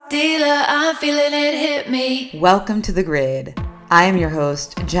dealer, I'm feeling it hit me. Welcome to The Grid. I am your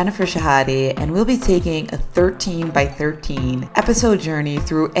host, Jennifer Shahadi, and we'll be taking a 13 by 13 episode journey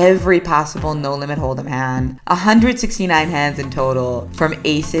through every possible no-limit hold'em hand, 169 hands in total, from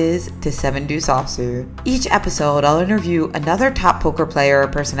aces to 7-deuce offsuit. Each episode, I'll interview another top poker player or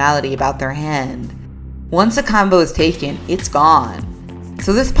personality about their hand. Once a combo is taken, it's gone.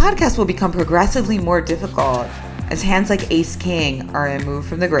 So this podcast will become progressively more difficult as hands like ace-king are removed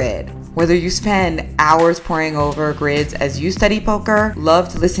from the grid. Whether you spend hours poring over grids as you study poker, love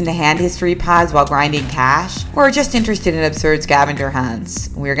to listen to hand history pods while grinding cash, or are just interested in absurd scavenger hunts,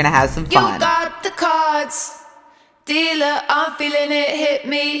 we're gonna have some fun. You got the cards, dealer, I'm feeling it hit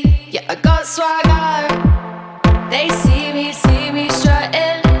me. Yeah, I got swagger. They see me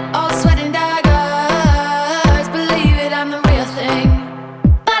strutting, all sweat and daggers. Believe it, I'm the real thing,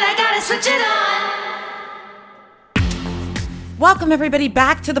 but I gotta switch it on. Welcome everybody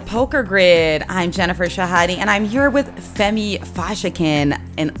back to the Poker Grid. I'm Jennifer Shahadi and I'm here with Femi Fashakin,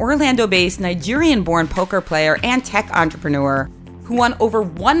 an Orlando-based Nigerian-born poker player and tech entrepreneur who won over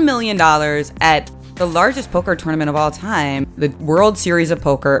 $1 million at the largest poker tournament of all time, the World Series of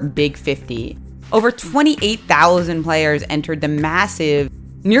Poker Big 50. Over 28,000 players entered the massive,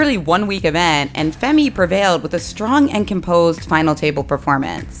 nearly one-week event, and Femi prevailed with a strong and composed final table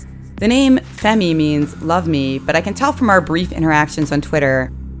performance. The name Femi means love me, but I can tell from our brief interactions on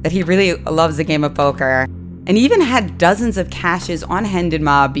Twitter that he really loves the game of poker and even had dozens of cashes on Hendon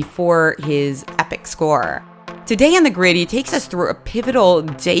Mob before his epic score. Today on The Grid, he takes us through a pivotal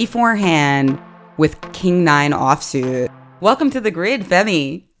day 4 hand with King 9 offsuit. Welcome to The Grid,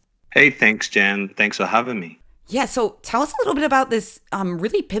 Femi. Hey, thanks, Jen. Thanks for having me. Yeah, so tell us a little bit about this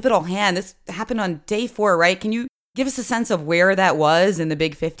really pivotal hand. This happened on day 4, right? Can you give us a sense of where that was in the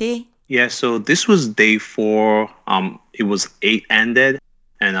Big 50? Yeah, so this was day 4. It was 8-ended,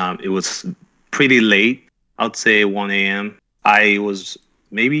 and it was pretty late. I'd say 1 a.m. I was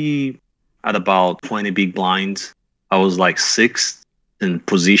maybe at about 20 big blinds. I was like 6th in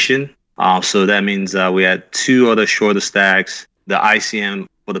position. So that means we had 2 other shorter stacks. The ICM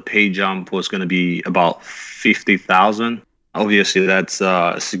for the pay jump was going to be about 50,000. Obviously, that's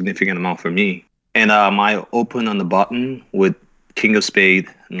a significant amount for me. And I opened on the button with King of Spade,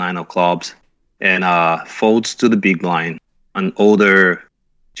 9 of clubs, and folds to the big blind. An older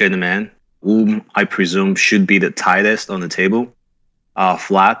gentleman, whom I presume should be the tightest on the table.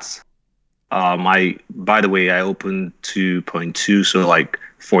 Flats. By the way, I opened 2.2, so like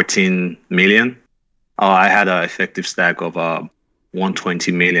 14 million. I had an effective stack of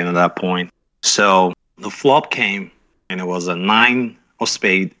 120 million at that point. So the flop came, and it was a 9 of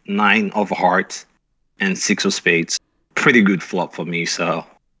spade, 9 of hearts, and 6 of spades. Pretty good flop for me, so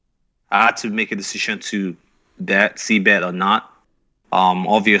I had to make a decision to bet or not.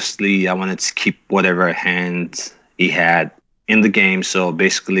 Obviously, I wanted to keep whatever hand he had in the game, so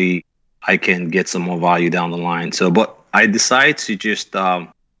basically I can get some more value down the line. So, but I decided to just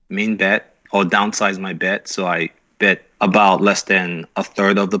main bet or downsize my bet, so I bet about less than a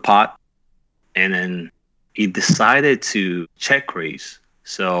third of the pot, and then he decided to check raise.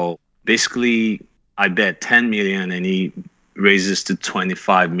 So basically, I bet 10 million and he raises to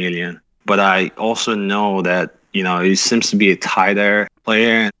 25 million. But I also know that, he seems to be a tighter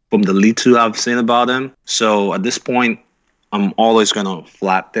player from the little I've seen about him. So at this point, I'm always going to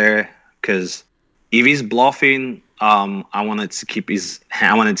flat there because if he's bluffing, I wanted to keep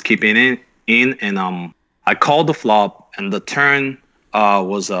it in and I called the flop and the turn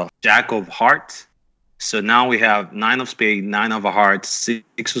was a jack of hearts. So now we have 9 of spade, 9 of a heart,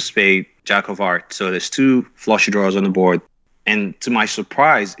 6 of spade, jack of heart. So there's 2 flush draws on the board. And to my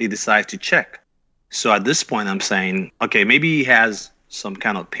surprise, he decides to check. So at this point, I'm saying, okay, maybe he has some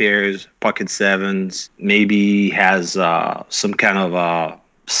kind of pairs, pocket sevens. Maybe he has some kind of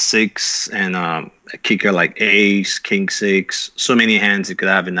 6 and a kicker like ace, king 6. So many hands he could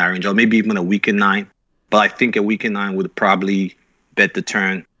have in that range. Or maybe even a weekend 9. But I think a weekend 9 would probably bet the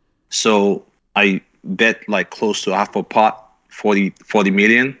turn. So I bet like close to half a pot, 40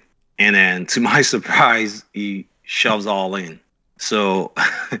 million. And then to my surprise, he shoves all in. So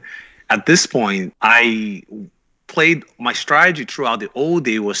at this point, I played my strategy throughout the whole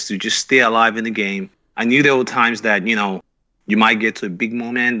day was to just stay alive in the game. I knew there were times that, you might get to a big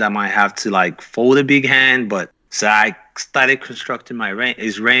moment that might have to like fold a big hand. But so I started constructing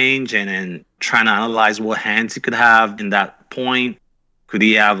his range and then trying to analyze what hands he could have in that point. Could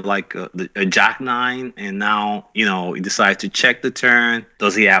he have like a jack 9? And now, he decides to check the turn.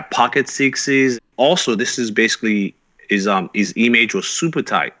 Does he have pocket 6s? Also, this is basically his image was super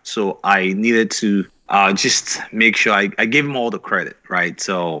tight. So I needed to just make sure I gave him all the credit, right?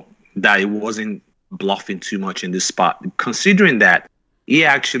 So that it wasn't bluffing too much in this spot, considering that he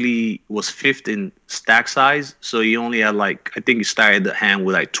actually was fifth in stack size. So he only had like, I think he started the hand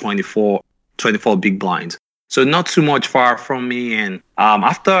with like 24 big blinds. So not too much far from me. And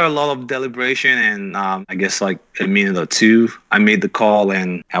after a lot of deliberation and I guess like a minute or two, I made the call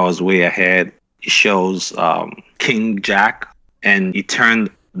and I was way ahead. He shows King Jack and he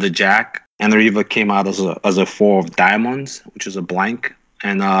turned the Jack and the river came out as a four of diamonds, which is a blank.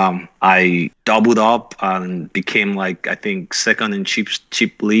 And I doubled up and became like, I think, second in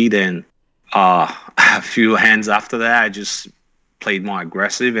cheap lead. And a few hands after that, I just played more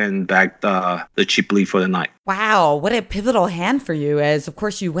aggressive and backed the cheap lead for the night. Wow, what a pivotal hand for you, as of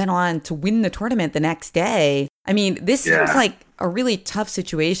course you went on to win the tournament the next day. I mean, this seems like a really tough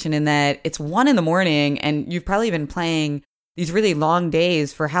situation in that it's 1 a.m. and you've probably been playing these really long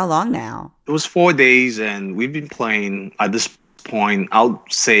days for how long now? It was 4 days and we've been playing at this point, I'll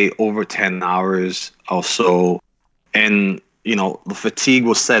say over 10 hours or so. And, you know, the fatigue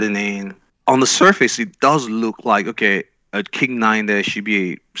was setting in. On the surface, it does look like, okay, a king 9 there should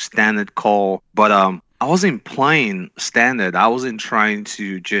be a standard call. But I wasn't playing standard. I wasn't trying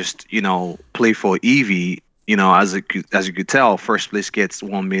to just, you know, play for Evie. You know, as you could tell, first place gets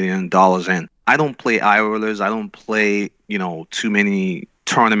 $1 million. And I don't play eye rollers. I don't play, you know, too many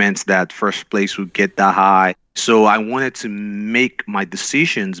tournaments that first place would get that high. So I wanted to make my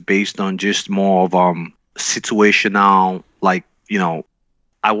decisions based on just more of situational, like, you know,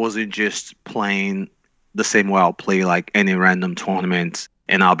 I wasn't just playing the same way I'll play like any random tournament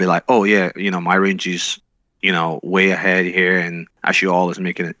and I'll be like, oh yeah, you know, my range is, you know, way ahead here and I should always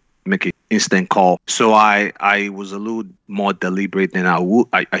make an instant call. So I was a little more deliberate than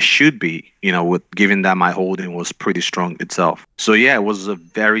I should be, you know, with given that my holding was pretty strong itself. So yeah, it was a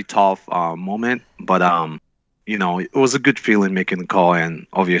very tough moment, but you know, it was a good feeling making the call and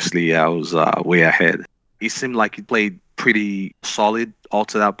obviously I was way ahead. He seemed like he played pretty solid all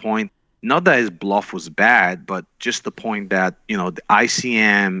to that point. Not that his bluff was bad, but just the point that, you know, the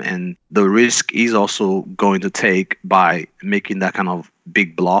ICM and the risk he's also going to take by making that kind of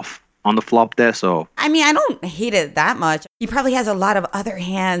big bluff on the flop there. So, I mean, I don't hate it that much. He probably has a lot of other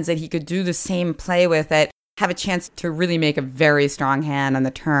hands that he could do the same play with that have a chance to really make a very strong hand on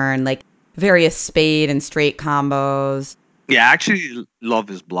the turn, like various spade and straight combos. Yeah, I actually love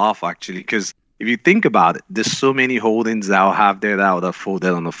his bluff, actually, because if you think about it, there's so many holdings that I'll have there that would have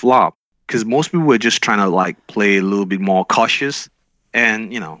folded on the flop. Because most people were just trying to like play a little bit more cautious,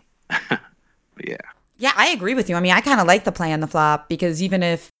 and you know, but yeah. Yeah, I agree with you. I mean, I kind of like the play on the flop because even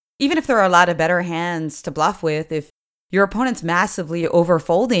if there are a lot of better hands to bluff with, if your opponent's massively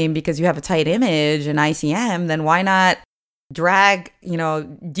overfolding because you have a tight image and ICM, then why not drag, you know,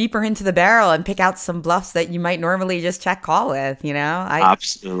 deeper into the barrel and pick out some bluffs that you might normally just check call with, you know?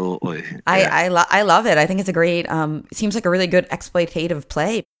 Absolutely. I love it. I think it's a great, it seems like a really good exploitative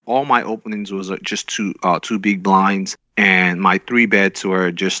play. All my openings was just two big blinds, and my 3 bets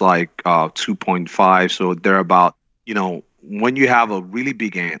were just like 2.5. So they're about, you know, when you have a really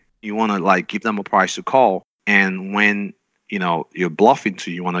big hand, you want to like give them a price to call, and when, you know, you're bluffing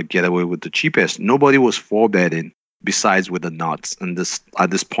to, you want to get away with the cheapest. Nobody was 4-betting besides with the nuts, and at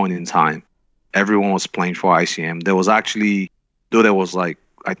this point in time, everyone was playing for ICM. There was actually, though there was like,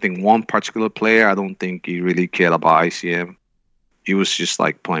 I think one particular player, I don't think he really cared about ICM. He was just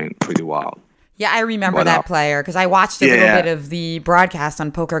like playing pretty wild. Yeah, I remember that player because I watched a little bit of the broadcast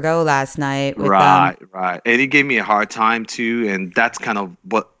on Poker Go last night. With, right. And he gave me a hard time too. And that's kind of,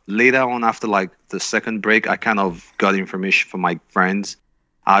 but later on after like the second break, I kind of got information from my friends.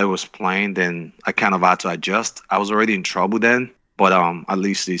 I was playing, then I kind of had to adjust. I was already in trouble then, but at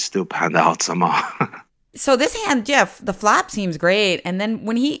least he still panned out somehow. So this hand, Jeff, the flop seems great. And then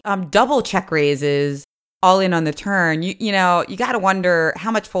when he double check raises, all in on the turn, you know, you got to wonder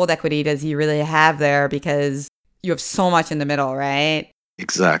how much fold equity does he really have there because you have so much in the middle, right?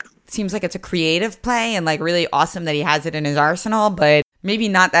 Exactly. Seems like it's a creative play and like really awesome that he has it in his arsenal, but maybe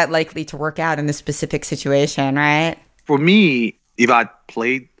not that likely to work out in this specific situation, right? For me, if I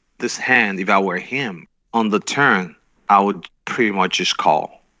played this hand, if I were him on the turn, I would pretty much just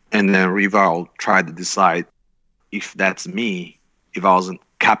call. And then river, I'll try to decide if that's me, if I wasn't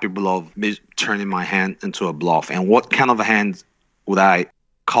capable of turning my hand into a bluff, and what kind of a hand would I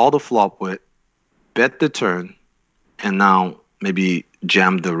call the flop with, bet the turn, and now maybe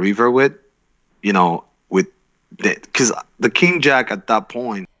jam the river with, you know, with that, because the king jack at that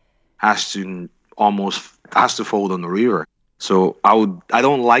point has to fold on the river. So I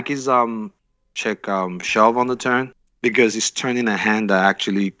don't like his check shove on the turn because he's turning a hand that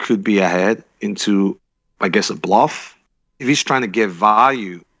actually could be ahead into I guess, a bluff. If he's trying to get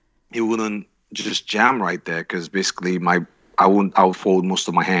value, he wouldn't just jam right there because basically I would fold most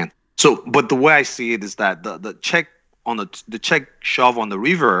of my hand. So, but the way I see it is that the check on the check shove on the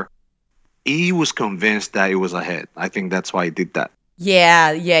river, he was convinced that it was ahead. I think that's why he did that.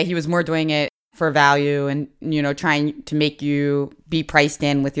 Yeah, he was more doing it for value and, trying to make you be priced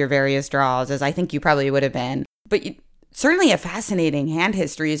in with your various draws, as I think you probably would have been. But certainly a fascinating hand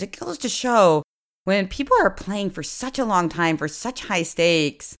history, as it goes to show when people are playing for such a long time, for such high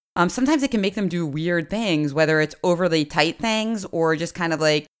stakes, sometimes it can make them do weird things, whether it's overly tight things or just kind of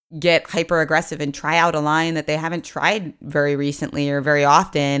like get hyper aggressive and try out a line that they haven't tried very recently or very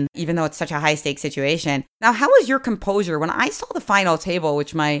often, even though it's such a high stakes situation. Now, how was your composure? When I saw the final table,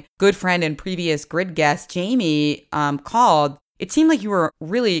 which my good friend and previous grid guest, Jamie, called, it seemed like you were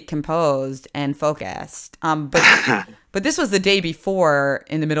really composed and focused. But this was the day before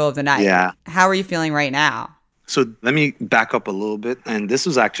in the middle of the night. Yeah. How are you feeling right now? So let me back up a little bit. And this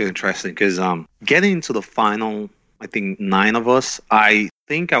was actually interesting because getting into the final, I think 9 of us, I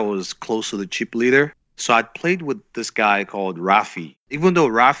think I was close to the chip leader. So I played with this guy called Rafi. Even though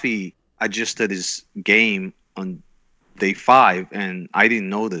Rafi adjusted his game on day 5, and I didn't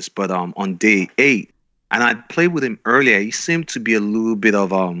know this, but on day 8, and I played with him earlier, he seemed to be a little bit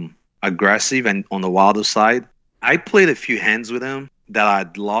of aggressive and on the wilder side. I played a few hands with him that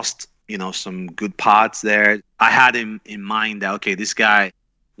I'd lost, some good pots there. I had him in mind that, okay, this guy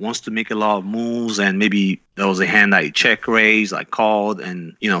wants to make a lot of moves, and maybe there was a hand that he check raised, I called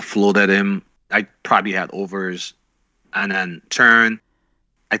and, floated him. I probably had overs, and then turn,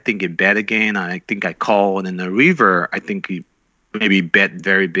 I think he bet again, and I think I called, and in the river, I think he maybe bet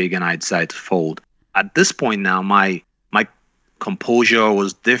very big, and I decided to fold. At this point now, my composure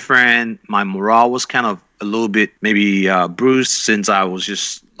was different. My morale was kind of a little bit maybe bruised since I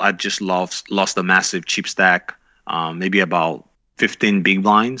just lost a massive chip stack, maybe about 15 big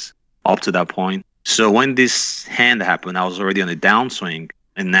blinds up to that point. So when this hand happened, I was already on a downswing,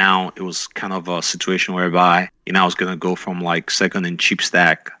 and now it was kind of a situation whereby I was gonna go from like second in chip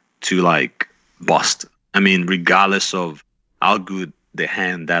stack to like bust. I mean, regardless of how good the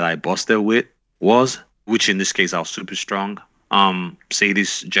hand that I busted with was, which in this case I was super strong. Say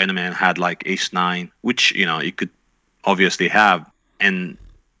this gentleman had like ace-9, which you could obviously have, and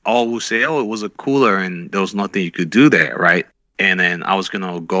all will say, oh, it was a cooler and there was nothing you could do there, right? And then I was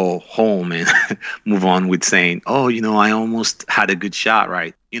gonna go home and move on with saying, oh, I almost had a good shot,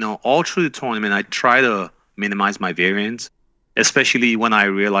 right? All through the tournament, I try to minimize my variance, especially when I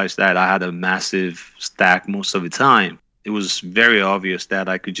realized that I had a massive stack most of the time. It was very obvious that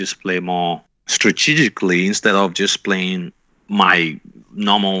I could just play more strategically instead of just playing my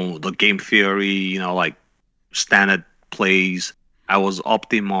the game theory, like standard plays. I was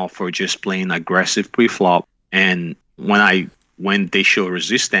opting more for just playing aggressive pre-flop, and when they show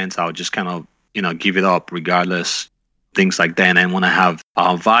resistance, I'll just kind of give it up regardless, things like that. And when I have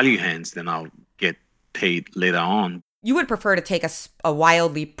value hands, then I'll get paid later on. You would prefer to take a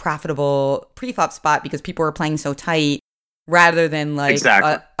wildly profitable pre-flop spot because people are playing so tight, rather than like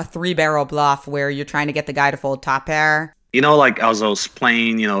exactly. a 3-barrel bluff where you're trying to get the guy to fold top pair. Like as I was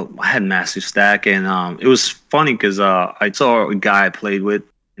playing, I had massive stack, and it was funny because I saw a guy I played with,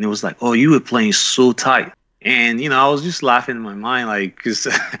 and it was like, oh, you were playing so tight. And, I was just laughing in my mind, like, because,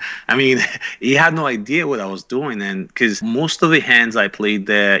 I mean, he had no idea what I was doing. And because most of the hands I played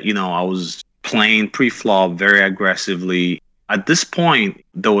there, I was playing pre-flop very aggressively. At this point,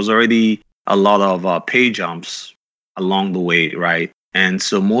 there was already a lot of pay jumps along the way, right? And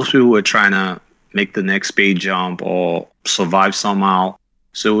so most people were trying to make the next pay jump or survive somehow.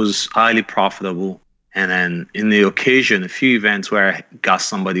 So it was highly profitable. And then in the occasion, a few events where I got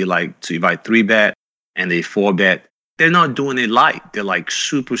somebody like to if I 3-bet and they 4-bet, they're not doing it light. They're like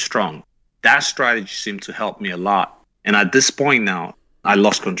super strong. That strategy seemed to help me a lot. And at this point now, I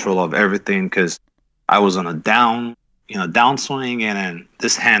lost control of everything because I was on a downswing, and then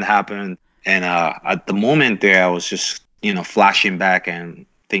this hand happened. And at the moment there, I was just, flashing back and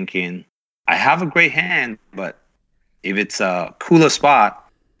thinking, I have a great hand, but if it's a cooler spot,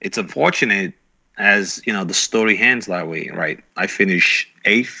 it's unfortunate as, the story hands that way, right? I finish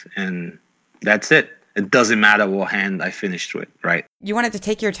 8th and that's it. It doesn't matter what hand I finished with, right? You wanted to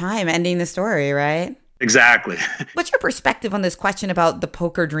take your time ending the story, right? Exactly. What's your perspective on this question about the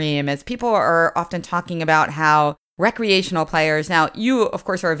poker dream? As people are often talking about how recreational players, now you, of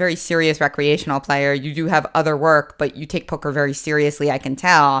course, are a very serious recreational player. You do have other work, but you take poker very seriously, I can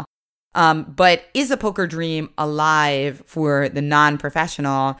tell. But is a poker dream alive for the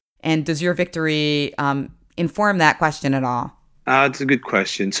non-professional? And does your victory inform that question at all? That's a good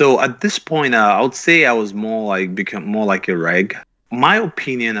question. So at this point, I would say I was become more like a reg. My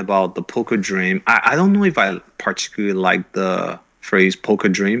opinion about the poker dream, I don't know if I particularly like the phrase poker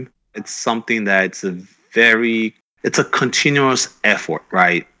dream. It's something that it's a continuous effort,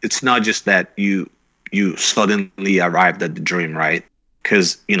 right? It's not just that you suddenly arrived at the dream, right?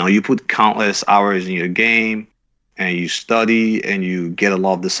 Because you put countless hours in your game and you study and you get a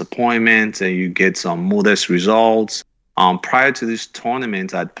lot of disappointments and you get some modest results. Prior to this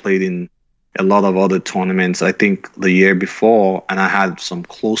tournament, I'd played in a lot of other tournaments. I think the year before, and I had some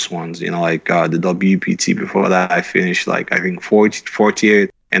close ones. Like the WPT before that, I finished like I think 40th,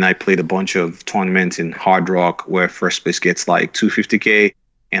 and I played a bunch of tournaments in Hard Rock where first place gets like 250K,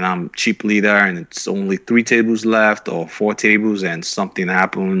 and I'm cheap leader, and it's only 3 tables left or 4 tables, and something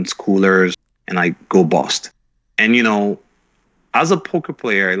happens, coolers, and I go bust. And as a poker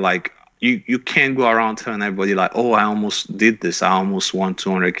player, like you can't go around telling everybody like, oh, I almost did this, I almost won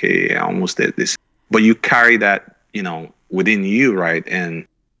 200K, I almost did this. But you carry that, within you, right? And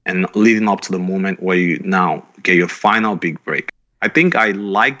leading up to the moment where you now get your final big break. I think I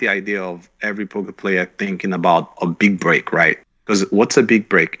like the idea of every poker player thinking about a big break, right? Because what's a big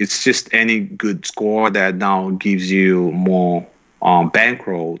break? It's just any good score that now gives you more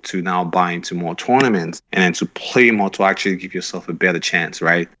bankroll to now buy into more tournaments and then to play more to actually give yourself a better chance,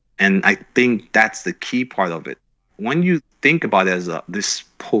 right? And I think that's the key part of it. When you think about it as this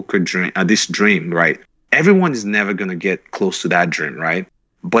poker dream, this dream, right? Everyone is never going to get close to that dream, right?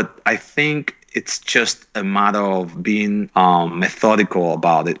 But I think it's just a matter of being methodical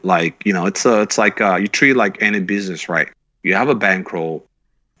about it. Like, it's like you treat it like any business, right? You have a bankroll,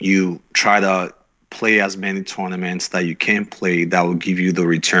 you try to play as many tournaments that you can play that will give you the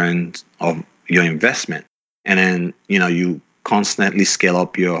return of your investment. And then, you constantly scale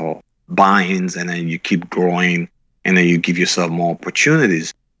up your buy-ins, and then you keep growing, and then you give yourself more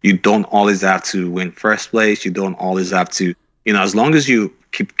opportunities. You don't always have to win first place. You don't always have to, as long as you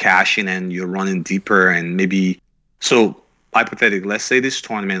keep cashing and you're running deeper, and maybe, so hypothetically, let's say this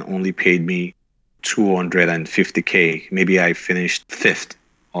tournament only paid me 250K. Maybe I finished 5th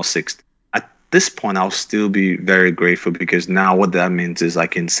or 6th. At this point, I'll still be very grateful, because now what that means is I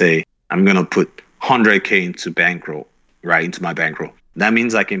can say, I'm going to put 100K into bankroll, right? Into my bankroll. That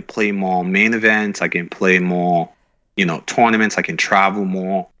means I can play more main events. I can play more, tournaments. I can travel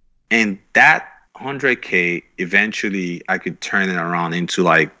more. And that 100K, eventually I could turn it around into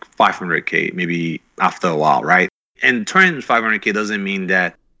like 500K, maybe after a while, right? And turning 500K doesn't mean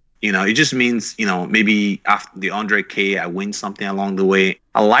that, it just means, maybe after the 100K, I win something along the way.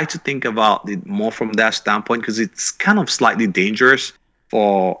 I like to think about it more from that standpoint, because it's kind of slightly dangerous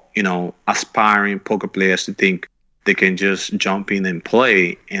for, aspiring poker players to think they can just jump in and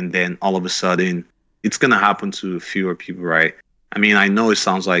play, and then all of a sudden it's going to happen to fewer people, right? I mean, I know it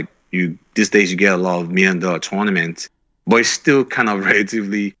sounds like these days you get a lot of $1 million tournaments, but it's still kind of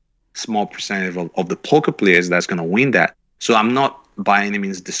relatively small percentage of the poker players that's going to win that. So I'm not by any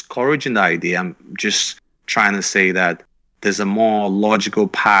means discouraging the idea. I'm just trying to say that there's a more logical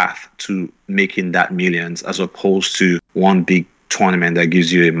path to making that millions, as opposed to one big tournament that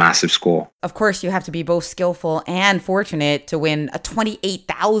gives you a massive score. Of course, you have to be both skillful and fortunate to win a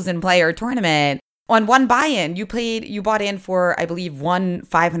 28,000 player tournament. On one buy-in, you bought in for, I believe, one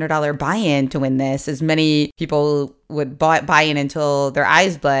 $500 buy-in to win this. As many people would buy in until their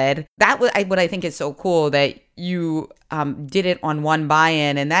eyes bled. That what I think is so cool, that you did it on one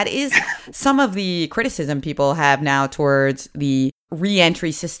buy-in. And that is some of the criticism people have now towards the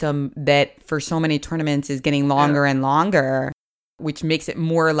re-entry system that for so many tournaments is getting longer and longer, which makes it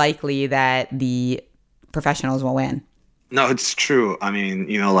more likely that the professionals will win. No, it's true. I mean,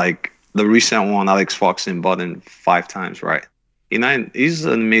 like the recent one, Alex Foxen bought in 5 times, right? He's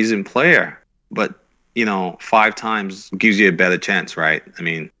an amazing player, but 5 times gives you a better chance, right? I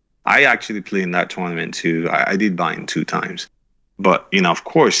mean, I actually played in that tournament too. I did buy in 2 times, but of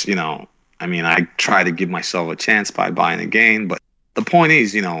course, I mean, I try to give myself a chance by buying again. But the point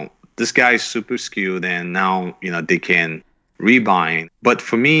is, this guy is super skilled, and now they can rebuying. But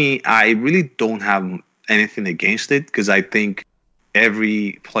for me, I really don't have anything against it, because I think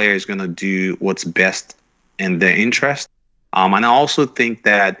every player is going to do what's best in their interest. And I also think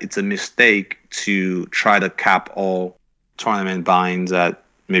that it's a mistake to try to cap all tournament buy-ins at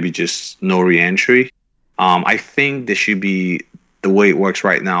maybe just no re-entry. I think there should be the way it works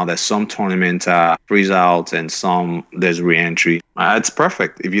right now, that some tournaments freeze out and some there's re-entry. It's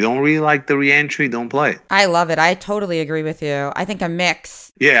perfect. If you don't really like the re-entry, don't play. I love it. I totally agree with you. I think a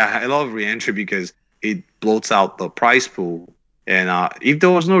mix. Yeah, I love re-entry because it bloats out the prize pool. And if there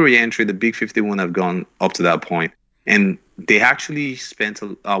was no re-entry, the Big 50 wouldn't have gone up to that point. And they actually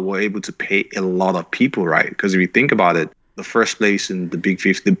were able to pay a lot of people, right? Because if you think about it, the first place in the Big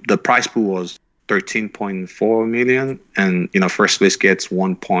 50, the prize pool was 13.4 million, and first place gets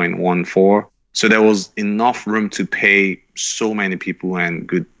 1.14. So there was enough room to pay so many people and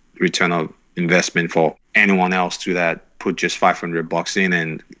good return of investment for anyone else to that put just $500 in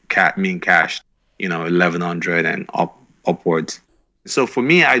and cash, 1,100 and upwards. So for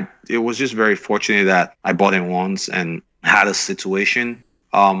me, it was just very fortunate that I bought in once and had a situation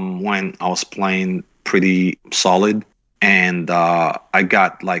when I was playing pretty solid, and I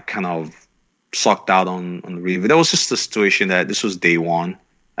got like kind of sucked out on the river. There was just a situation that this was day one.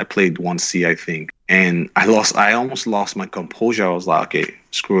 I played 1C, I think, and I almost lost my composure. I was like, okay,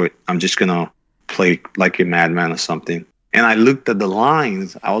 screw it. I'm just gonna play like a madman or something. And I looked at the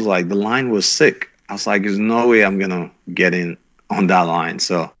lines. I was like, the line was sick. I was like, there's no way I'm gonna get in on that line.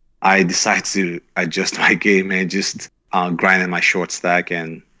 So I decided to adjust my game and just grind in my short stack,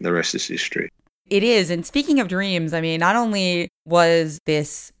 and the rest is history. It is. And speaking of dreams, I mean, not only was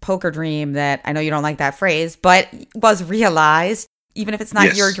this poker dream that, I know you don't like that phrase, but was realized, even if it's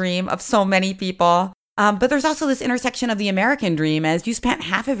not your dream, of so many people. But there's also this intersection of the American dream, as you spent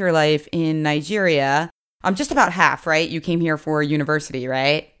half of your life in Nigeria. Just about half, right? You came here for university,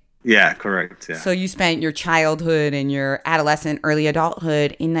 right? Yeah, correct. Yeah. So you spent your childhood and your adolescent, early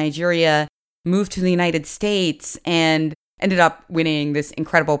adulthood in Nigeria, moved to the United States, and ended up winning this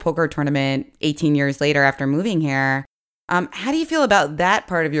incredible poker tournament 18 years later after moving here. How do you feel about that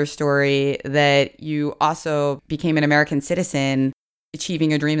part of your story, that you also became an American citizen,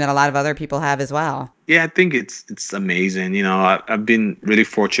 achieving a dream that a lot of other people have as well? Yeah, I think it's amazing. I've been really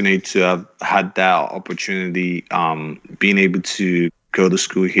fortunate to have had that opportunity, being able to go to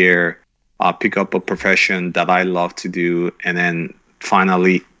school here, pick up a profession that I love to do, and then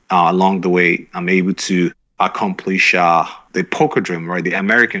finally, along the way, I'm able to accomplish the poker dream, right? The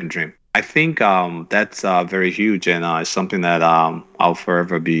American dream. I think that's very huge, and it's something that I'll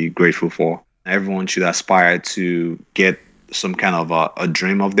forever be grateful for. Everyone should aspire to get some kind of a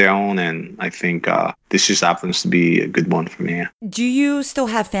dream of their own, and I think this just happens to be a good one for me. Do you still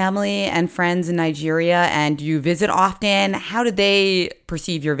have family and friends in Nigeria, and do you visit often? How did they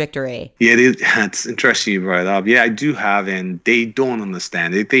perceive your victory? Yeah, it's interesting you brought it up. Yeah, I do have, and they don't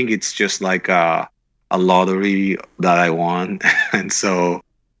understand. They think it's just like a lottery that I won. And so,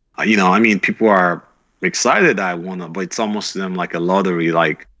 people are excited that I won it, but it's almost to them like a lottery.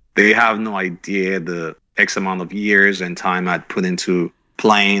 Like, they have no idea the X amount of years and time I'd put into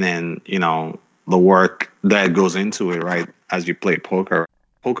playing, and, the work that goes into it, right? As you play poker.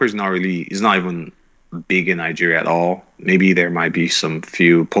 Poker is not even big in Nigeria at all. Maybe there might be some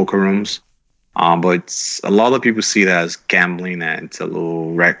few poker rooms. But a lot of people see it as gambling, and it's a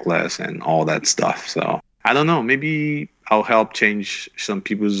little reckless and all that stuff. So I don't know. Maybe I'll help change some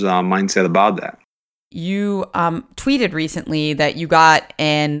people's mindset about that. You tweeted recently that you got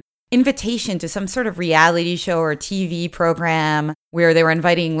an invitation to some sort of reality show or TV program where they were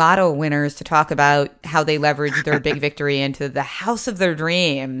inviting lotto winners to talk about how they leveraged their big victory into the house of their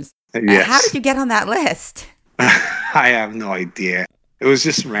dreams. Yes. How did you get on that list? I have no idea. It was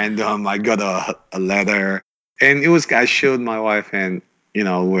just random. I got a letter, and I showed my wife, and,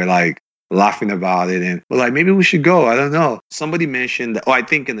 we're like laughing about it, and we're like, maybe we should go. I don't know. Somebody mentioned, I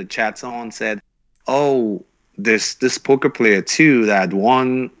think in the chat, someone said, oh, there's this poker player too that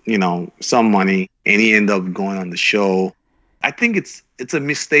won, some money, and he ended up going on the show. I think it's a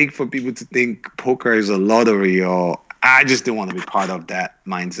mistake for people to think poker is a lottery, or I just didn't want to be part of that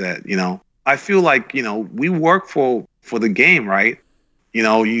mindset. I feel like, we work for the game, right?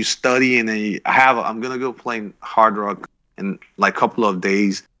 You study, and then I'm going to go play Hard Rock in like a couple of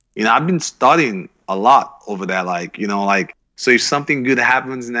days. I've been studying a lot over that. So if something good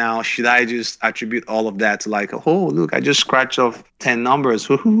happens now, should I just attribute all of that to like, oh, look, I just scratched off 10 numbers.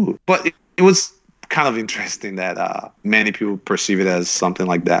 Woohoo. But it was kind of interesting that many people perceive it as something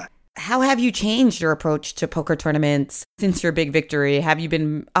like that. How have you changed your approach to poker tournaments since your big victory? Have you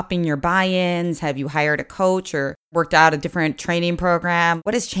been upping your buy-ins? Have you hired a coach or worked out a different training program?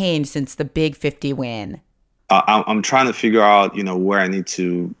 What has changed since the big 50 win? I'm trying to figure out, where I need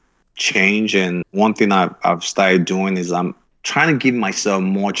to change. And one thing I've started doing is I'm trying to give myself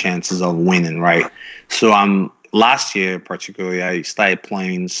more chances of winning, right? So last year, particularly, I started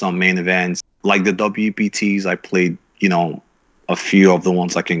playing some main events like the WPTs. I played, a few of the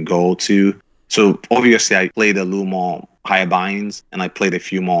ones I can go to. So obviously I played a little more higher buy-ins, and I played a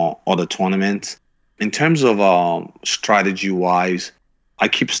few more other tournaments. In terms of strategy-wise, I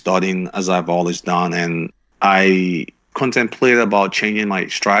keep studying as I've always done, and I contemplate about changing my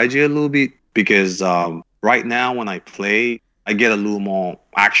strategy a little bit because right now when I play, I get a little more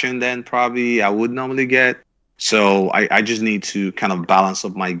action than probably I would normally get. So I just need to kind of balance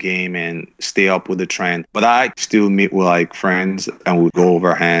up my game and stay up with the trend. But I still meet with like friends and we go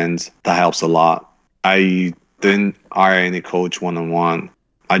over hands. That helps a lot. I didn't hire any coach one on one.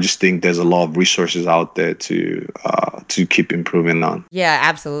 I just think there's a lot of resources out there to keep improving on. Yeah,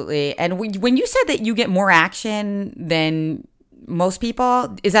 absolutely. And when you said that you get more action than most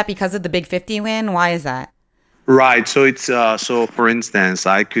people, is that because of the Big 50 win? Why is that? Right. So it's so for instance,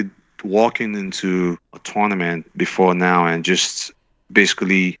 I could walk into a tournament before now and just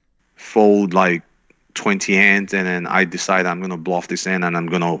basically fold like 20 hands, and then I decide I'm gonna bluff this hand and I'm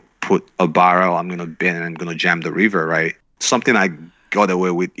gonna put a barrel, I'm gonna bend, and I'm gonna jam the river, right? Something I got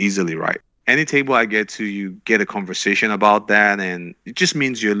away with easily, right? Any table I get to, you get a conversation about that, and it just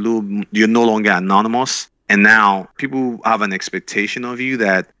means you're no longer anonymous. And now people have an expectation of you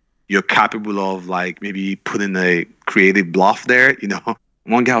that you're capable of, like, maybe putting a creative bluff there.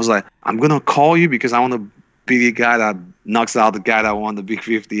 One guy was like, I'm gonna call you because I want to be the guy that knocks out the guy that won the Big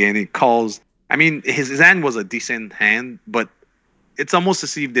 50, and he calls. I mean, his hand was a decent hand, but it's almost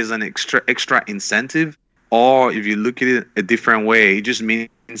as if there's an extra incentive. Or if you look at it a different way, it just means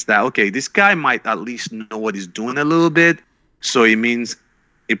that, okay, this guy might at least know what he's doing a little bit. So it means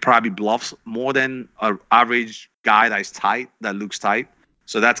it probably bluffs more than an average guy that looks tight.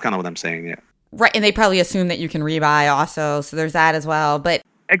 So that's kind of what I'm saying, yeah. Right, and they probably assume that you can rebuy also, so there's that as well. But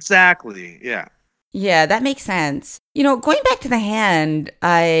exactly, yeah. Yeah, that makes sense. Going back to the hand,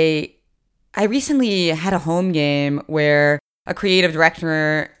 I recently had a home game where a creative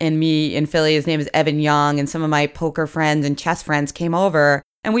director and me in Philly, his name is Evan Young, and some of my poker friends and chess friends came over,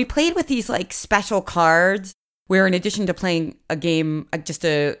 and we played with these like special cards where, in addition to playing a game, just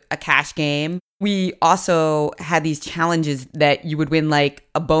a cash game, we also had these challenges that you would win like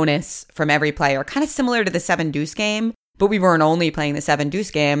a bonus from every player, kind of similar to the 7 Deuce game, but we weren't only playing the 7 Deuce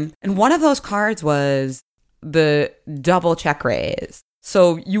game. And one of those cards was the double check raise.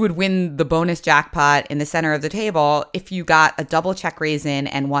 So you would win the bonus jackpot in the center of the table if you got a double check raise in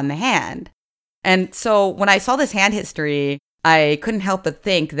and won the hand. And so when I saw this hand history, I couldn't help but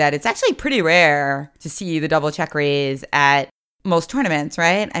think that it's actually pretty rare to see the double check raise at most tournaments,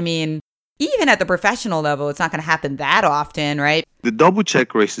 right? I mean, even at the professional level, it's not going to happen that often, right? The double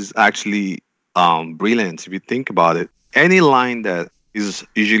check raise is actually brilliant if you think about it. Any line that is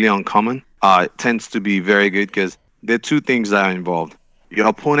usually uncommon tends to be very good because there are two things that are involved. Your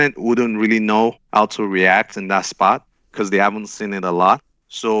opponent wouldn't really know how to react in that spot because they haven't seen it a lot.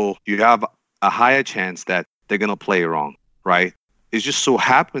 So you have a higher chance that they're going to play wrong, right? It's just so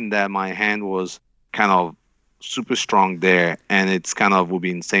happened that my hand was kind of super strong there, and it's kind of would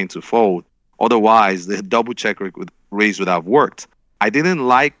be insane to fold. Otherwise, the double check raise would have worked. I didn't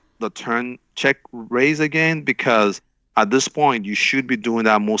like the turn check raise again because at this point, you should be doing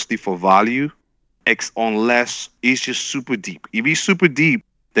that mostly for value, unless he's just super deep. If he's super deep,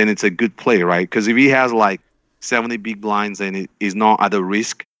 then it's a good play, right? Because if he has like 70 big blinds and it is not at the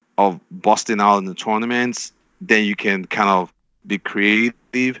risk of busting out in the tournaments, then you can kind of be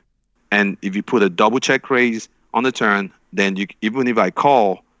creative. And if you put a double check raise on the turn, then even if I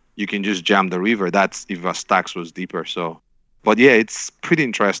call, you can just jam the river. That's if our stacks was deeper. So, but yeah, it's pretty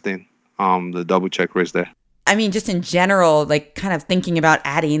interesting. The double check raise there. I mean, just in general, like kind of thinking about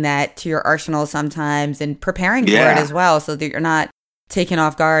adding that to your arsenal sometimes and preparing for it as well, so that you're not taken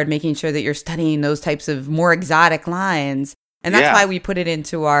off guard, making sure that you're studying those types of more exotic lines. And that's why we put it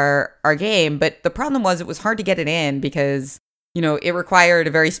into our game. But the problem was it was hard to get it in because, it required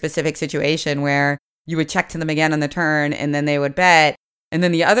a very specific situation where you would check to them again on the turn and then they would bet. And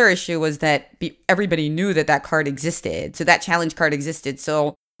then the other issue was that everybody knew that card existed. So that challenge card existed.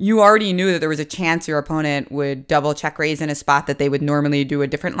 So you already knew that there was a chance your opponent would double check raise in a spot that they would normally do a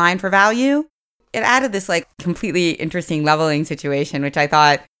different line for value. It added this like completely interesting leveling situation, which I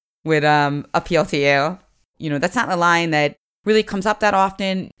thought would appeal to you. That's not a line that really comes up that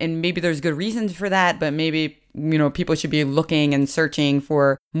often, and maybe there's good reasons for that, but maybe, people should be looking and searching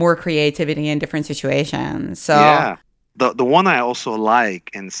for more creativity in different situations. So yeah, the one I also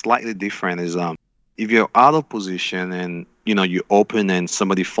like and slightly different is if you're out of position and you open and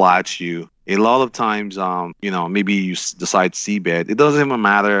somebody flats you, a lot of times maybe you decide c-bet. It doesn't even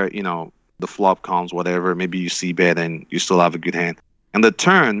matter, the flop comes, whatever, maybe you c-bet and you still have a good hand, and the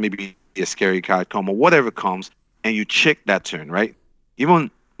turn, maybe a scary card come or whatever comes, and you check that turn, right? Even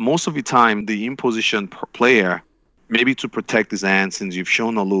most of the time, the in-position player, maybe to protect his hand, since you've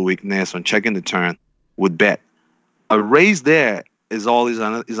shown a little weakness on checking the turn, would bet. A raise there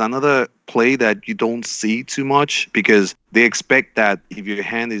is another play that you don't see too much because they expect that if your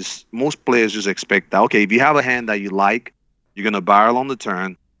hand is most players just expect that okay, if you have a hand that you like, you're gonna barrel on the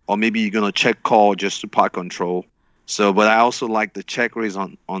turn, or maybe you're gonna check call just to pot control. So, but I also like the check raise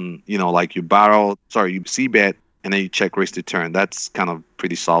on like you c bet and then you check raise the turn. That's kind of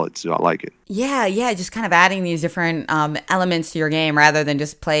pretty solid too. I like it. Yeah, just kind of adding these different elements to your game rather than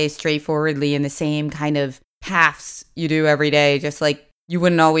just play straightforwardly in the same kind of paths you do every day. Just like you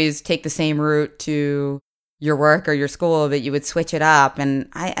wouldn't always take the same route to your work or your school, but you would switch it up. And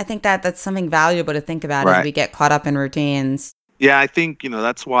I think that's something valuable to think about as we get caught up in routines. Yeah, I think,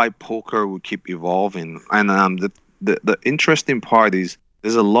 that's why poker will keep evolving. And the interesting part is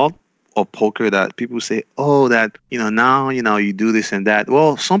there's a lot of poker that people say, oh, that, now, you do this and that.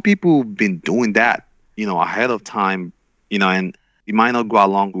 Well, some people have been doing that, ahead of time, and you might not go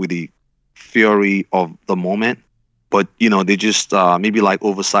along with the theory of the moment, but, they just maybe like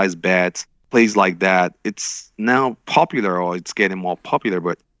oversized bets, plays like that. It's now popular or it's getting more popular,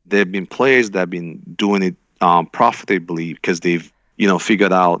 but there have been players that have been doing it profitably because they've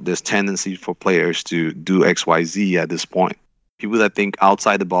figured out there's tendency for players to do XYZ at this point. People that think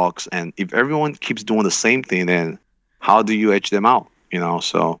outside the box, and if everyone keeps doing the same thing, then how do you edge them out?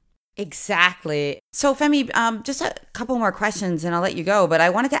 So exactly. So Femi, just a couple more questions and I'll let you go, but I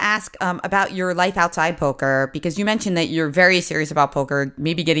wanted to ask about your life outside poker, because you mentioned that you're very serious about poker,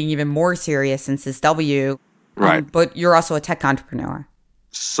 maybe getting even more serious since this W, right? But you're also a tech entrepreneur.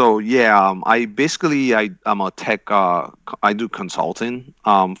 So yeah, I'm a tech. I do consulting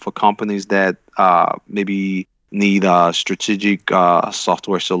for companies that maybe need strategic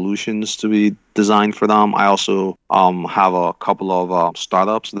software solutions to be designed for them. I also have a couple of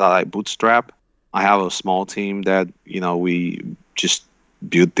startups that I bootstrap. I have a small team that we just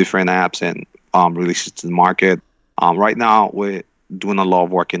build different apps and release it to the market. Right now, we're doing a lot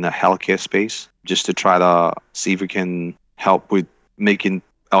of work in the healthcare space just to try to see if we can help with making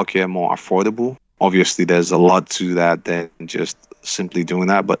healthcare more affordable. Obviously, there's a lot to that than just simply doing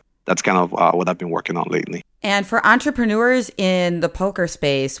that, but that's kind of what I've been working on lately. And for entrepreneurs in the poker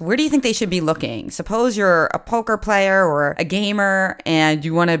space, where do you think they should be looking? Suppose you're a poker player or a gamer and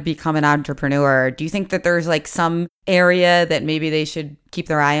you want to become an entrepreneur. Do you think that there's like some area that maybe they should keep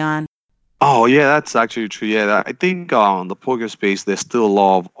their eye on? Oh, yeah, that's actually true. Yeah, I think the poker space, there's still a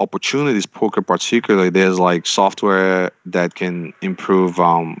lot of opportunities, poker particularly. There's like software that can improve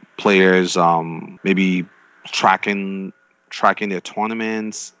players, maybe tracking their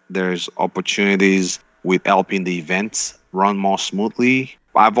tournaments. There's opportunities with helping the events run more smoothly.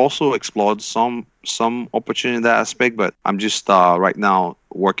 I've also explored some opportunity in that aspect, but I'm just right now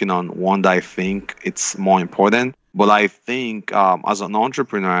working on one that I think it's more important. But I think as an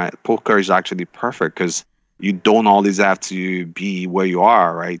entrepreneur, poker is actually perfect because you don't always have to be where you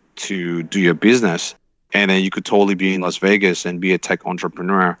are, right, to do your business. And then you could totally be in Las Vegas and be a tech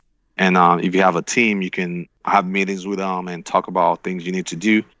entrepreneur. And if you have a team, you can have meetings with them and talk about things you need to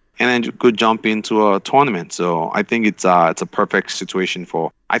do. And then you could jump into a tournament. So I think it's a perfect situation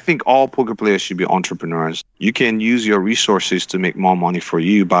I think all poker players should be entrepreneurs. You can use your resources to make more money for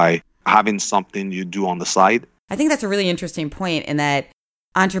you by having something you do on the side. I think that's a really interesting point in that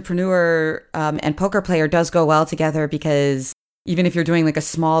entrepreneur and poker player does go well together, because even if you're doing like a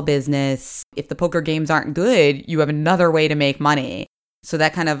small business, if the poker games aren't good, you have another way to make money. So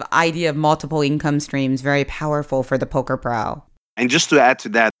that kind of idea of multiple income streams, very powerful for the poker pro. And just to add to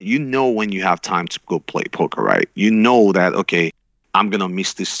that, when you have time to go play poker, right? You know that, okay, I'm going to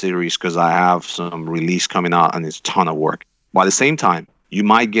miss this series because I have some release coming out and it's a ton of work. But at the same time, you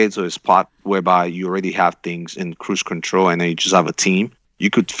might get to a spot whereby you already have things in cruise control and then you just have a team. You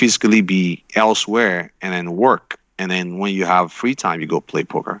could physically be elsewhere and then work. And then when you have free time, you go play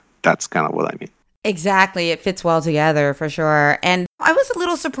poker. That's kind of what I mean. Exactly. It fits well together for sure. And I was a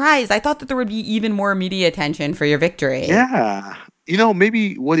little surprised. I thought that there would be even more media attention for your victory. Yeah.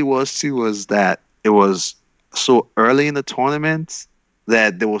 Maybe what it was too was that it was so early in the tournament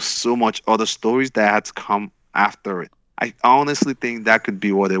that there was so much other stories that had to come after it. I honestly think that could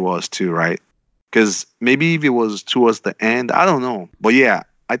be what it was too, right? Because maybe if it was towards the end, I don't know. But yeah,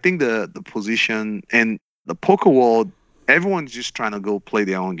 I think the position and the poker world, everyone's just trying to go play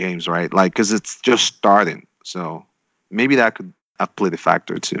their own games, right? Like, because it's just starting. So maybe that could have played a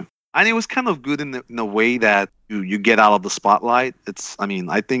factor too. And it was kind of good in a way that you get out of the spotlight.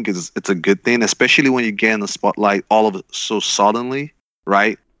 I think it's a good thing, especially when you get in the spotlight all of it so suddenly,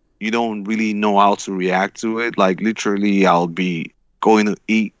 right? You don't really know how to react to it. Like literally, I'll be going to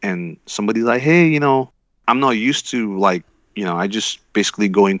eat and somebody's like, hey, I'm not used to I just basically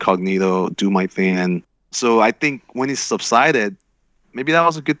go incognito, do my thing. And so I think when it subsided, maybe that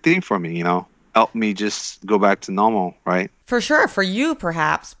was a good thing for me, help me just go back to normal, right? For sure, for you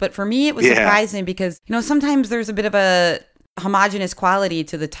perhaps, but for me it was Yeah. surprising because, sometimes there's a bit of a homogenous quality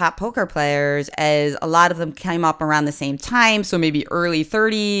to the top poker players, as a lot of them came up around the same time, so maybe early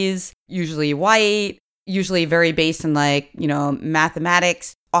 30s, usually white, usually very based in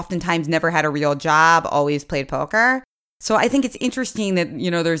mathematics, oftentimes never had a real job, always played poker. So I think it's interesting that,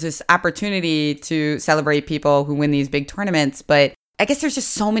 there's this opportunity to celebrate people who win these big tournaments, but I guess there's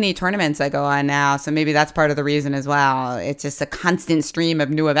just so many tournaments that go on now, so maybe that's part of the reason as well. It's just a constant stream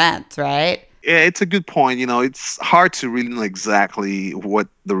of new events, right? Yeah, it's a good point. It's hard to really know exactly what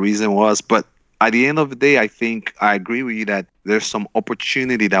the reason was, but at the end of the day, I think I agree with you that there's some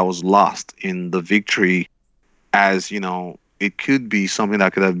opportunity that was lost in the victory, as, it could be something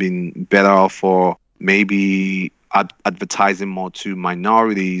that could have been better off for maybe advertising more to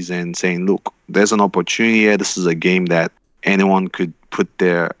minorities and saying, look, there's an opportunity here. This is a game that anyone could put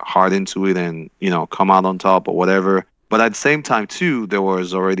their heart into it and, come out on top or whatever. But at the same time, too, there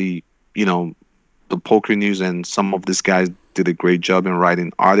was already, the Poker News and some of these guys did a great job in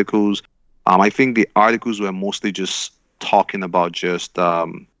writing articles. I think the articles were mostly just talking about just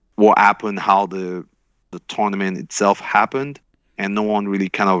what happened, how the tournament itself happened. And no one really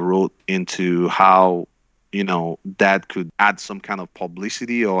kind of wrote into how, that could add some kind of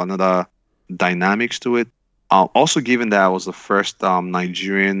publicity or another dynamics to it. Also, given that I was the first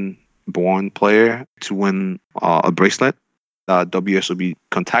Nigerian-born player to win a bracelet, WSOB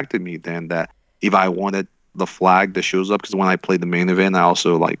contacted me then that if I wanted the flag that shows up, because when I played the main event, I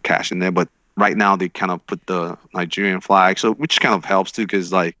also cashed in there. But right now they kind of put the Nigerian flag, so which kind of helps too,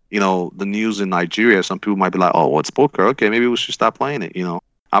 because the news in Nigeria, some people might be like, oh, what's poker? Okay, maybe we should stop playing it.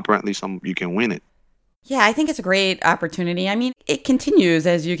 Apparently you can win it. Yeah, I think it's a great opportunity. I mean, it continues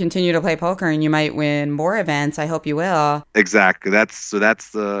as you continue to play poker, and you might win more events. I hope you will. Exactly. That's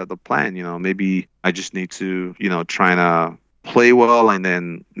the plan. Maybe I just need to try to play well, and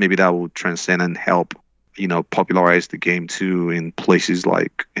then maybe that will transcend and help popularize the game too in places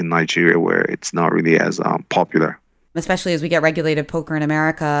like in Nigeria where it's not really as popular. Especially as we get regulated poker in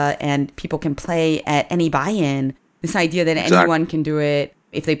America and people can play at any buy-in. This idea that anyone can do it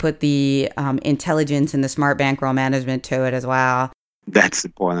if they put the intelligence and the smart bankroll management to it as well. That's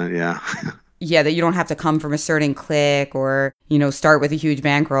important, yeah. Yeah, that you don't have to come from a certain click or, start with a huge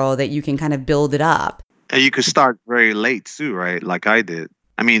bankroll, that you can kind of build it up. And you could start very late too, right? Like I did.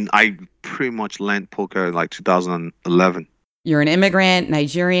 I mean, I pretty much learned poker in 2011. You're an immigrant,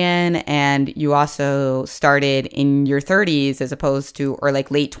 Nigerian, and you also started in your 30s as opposed to, or late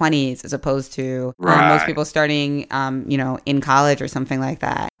 20s as opposed to most people starting, in college or something like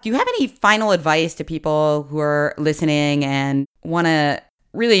that. Do you have any final advice to people who are listening and want to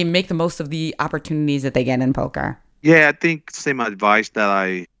really make the most of the opportunities that they get in poker? Yeah, I think same advice that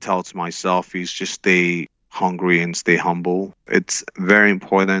I tell to myself is just stay hungry and stay humble. It's very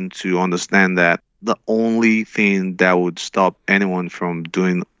important to understand that the only thing that would stop anyone from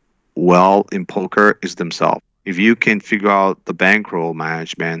doing well in poker is themselves. If you can figure out the bankroll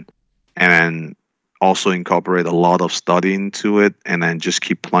management and also incorporate a lot of study into it and then just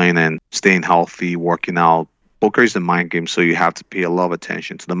keep playing and staying healthy, working out. Poker is a mind game, so you have to pay a lot of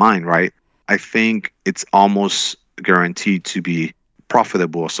attention to the mind, right? I think it's almost guaranteed to be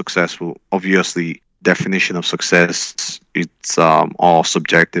profitable or successful. Obviously, definition of success, it's all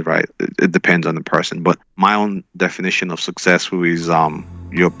subjective, right? It depends on the person. But my own definition of successful is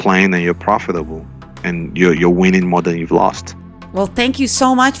you're playing and you're profitable and you're winning more than you've lost. Well, thank you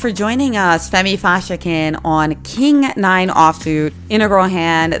so much for joining us, Femi Fashakin, on King 9 Offsuit, integral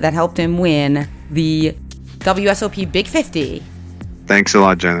hand that helped him win the WSOP Big 50. Thanks a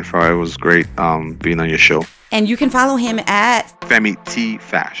lot, Jennifer. It was great being on your show. And you can follow him at Femi T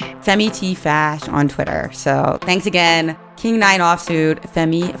Fash. Femi T Fash on Twitter. So thanks again. King 9 Offsuit,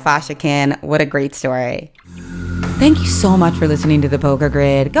 Femi Fashakin. What a great story. Thank you so much for listening to The Poker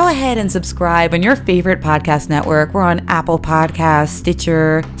Grid. Go ahead and subscribe on your favorite podcast network. We're on Apple Podcasts,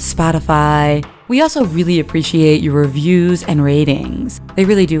 Stitcher, Spotify. We also really appreciate your reviews and ratings. They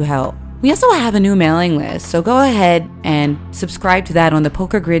really do help. We also have a new mailing list, so go ahead and subscribe to that on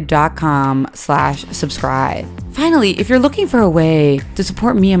thepokergrid.com/subscribe. Finally, if you're looking for a way to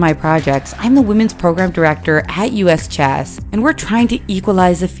support me and my projects, I'm the Women's Program Director at US Chess, and we're trying to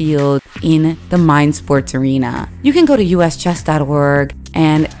equalize the field in the mind sports arena. You can go to uschess.org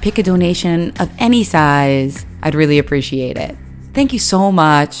and pick a donation of any size. I'd really appreciate it. Thank you so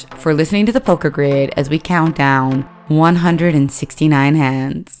much for listening to The Poker Grid as we count down 169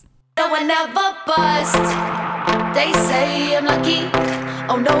 hands. No one ever bust. They say I'm lucky.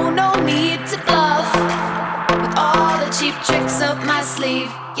 Oh no, no need to bluff. But all the cheap tricks up my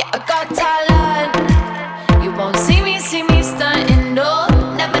sleeve. Yeah, I got talent.